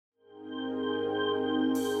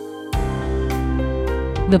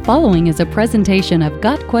The following is a presentation of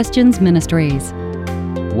Got Questions Ministries.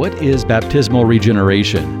 What is baptismal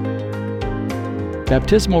regeneration?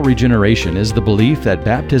 Baptismal regeneration is the belief that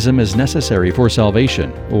baptism is necessary for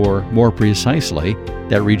salvation, or more precisely,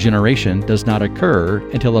 that regeneration does not occur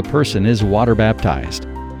until a person is water baptized.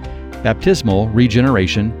 Baptismal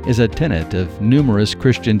regeneration is a tenet of numerous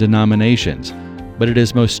Christian denominations, but it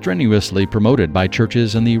is most strenuously promoted by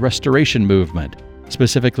churches in the Restoration movement,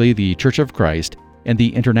 specifically the Church of Christ and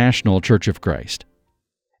the International Church of Christ.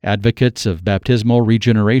 Advocates of baptismal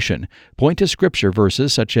regeneration point to scripture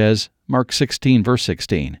verses such as Mark 16, verse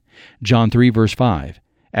 16, John 3, verse 5,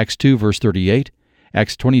 Acts 2, verse 38,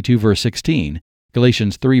 Acts 22, verse 16,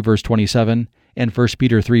 Galatians 3, verse 27, and 1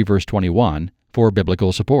 Peter 3, verse 21 for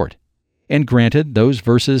biblical support. And granted, those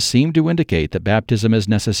verses seem to indicate that baptism is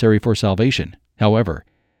necessary for salvation. However,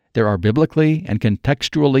 there are biblically and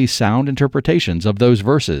contextually sound interpretations of those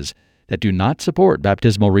verses that do not support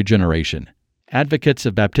baptismal regeneration. Advocates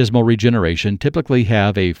of baptismal regeneration typically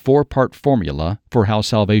have a four-part formula for how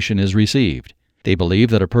salvation is received. They believe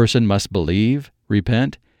that a person must believe,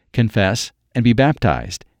 repent, confess, and be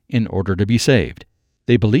baptized in order to be saved.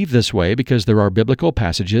 They believe this way because there are biblical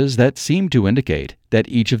passages that seem to indicate that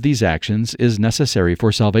each of these actions is necessary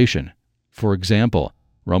for salvation. For example,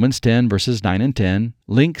 Romans 10, verses 9 and 10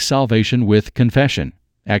 link salvation with confession.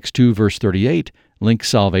 Acts 2, verse 38 links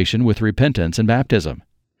salvation with repentance and baptism.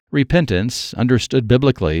 Repentance, understood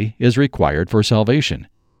biblically, is required for salvation.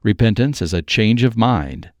 Repentance is a change of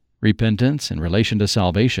mind. Repentance, in relation to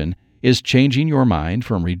salvation, is changing your mind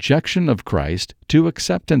from rejection of Christ to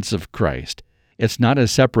acceptance of Christ. It's not a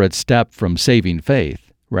separate step from saving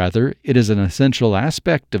faith. Rather, it is an essential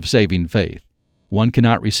aspect of saving faith. One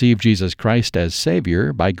cannot receive Jesus Christ as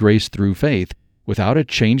Savior by grace through faith without a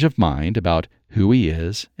change of mind about who He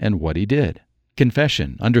is and what He did.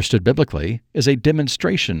 Confession, understood biblically, is a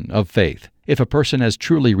demonstration of faith. If a person has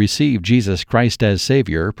truly received Jesus Christ as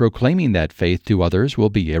Savior, proclaiming that faith to others will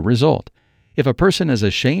be a result. If a person is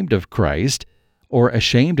ashamed of Christ or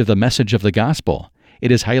ashamed of the message of the gospel, it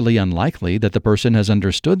is highly unlikely that the person has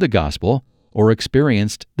understood the gospel or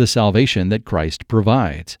experienced the salvation that Christ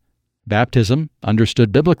provides. Baptism,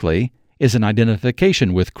 understood biblically, is an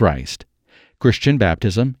identification with Christ. Christian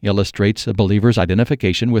baptism illustrates a believer's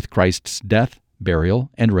identification with Christ's death,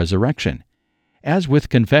 burial, and resurrection. As with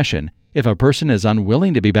confession, if a person is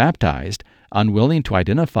unwilling to be baptized, unwilling to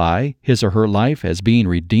identify his or her life as being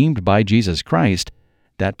redeemed by Jesus Christ,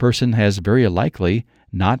 that person has very likely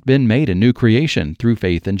not been made a new creation through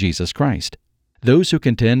faith in Jesus Christ. Those who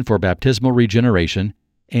contend for baptismal regeneration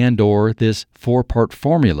and/or this four-part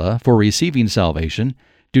formula for receiving salvation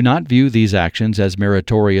do not view these actions as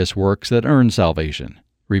meritorious works that earn salvation.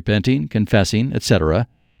 Repenting, confessing, etc.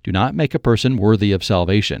 do not make a person worthy of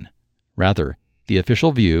salvation. Rather, the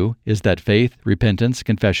official view is that faith, repentance,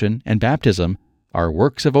 confession, and baptism are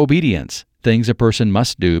works of obedience, things a person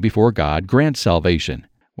must do before God grants salvation.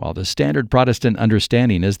 While the standard Protestant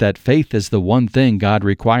understanding is that faith is the one thing God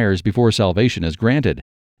requires before salvation is granted,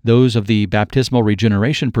 those of the baptismal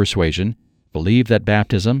regeneration persuasion believe that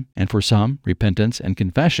baptism, and for some, repentance and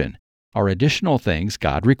confession, are additional things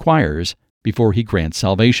God requires before He grants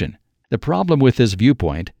salvation. The problem with this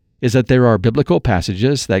viewpoint is that there are biblical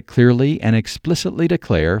passages that clearly and explicitly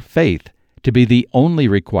declare faith to be the only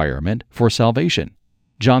requirement for salvation.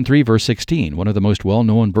 John 3, verse 16, one of the most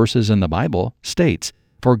well-known verses in the Bible, states,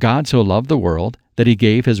 "For God so loved the world that He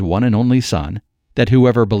gave His one and only Son, that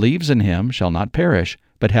whoever believes in Him shall not perish,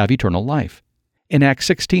 but have eternal life." In Acts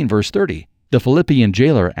 16, verse 30, the Philippian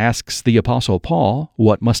jailer asks the Apostle Paul,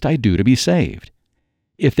 "What must I do to be saved?"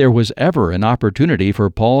 If there was ever an opportunity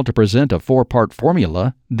for Paul to present a four-part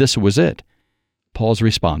formula, this was it. Paul's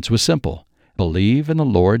response was simple. Believe in the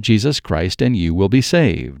Lord Jesus Christ and you will be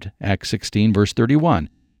saved. Acts 16, verse 31.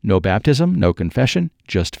 No baptism, no confession,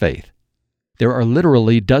 just faith. There are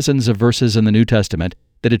literally dozens of verses in the New Testament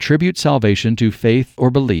that attribute salvation to faith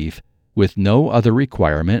or belief with no other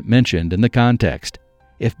requirement mentioned in the context.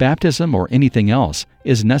 If baptism or anything else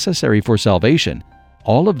is necessary for salvation,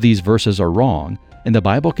 all of these verses are wrong, and the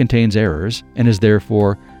Bible contains errors and is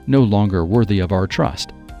therefore no longer worthy of our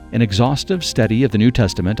trust. An exhaustive study of the New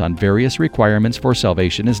Testament on various requirements for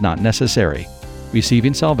salvation is not necessary.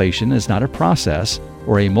 Receiving salvation is not a process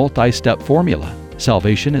or a multi-step formula.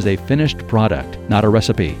 Salvation is a finished product, not a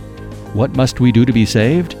recipe. What must we do to be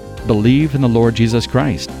saved? Believe in the Lord Jesus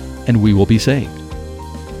Christ, and we will be saved.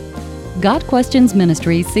 Got Questions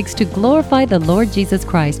Ministry seeks to glorify the Lord Jesus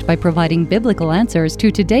Christ by providing biblical answers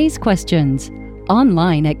to today's questions.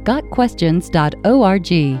 Online at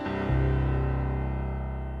gotquestions.org.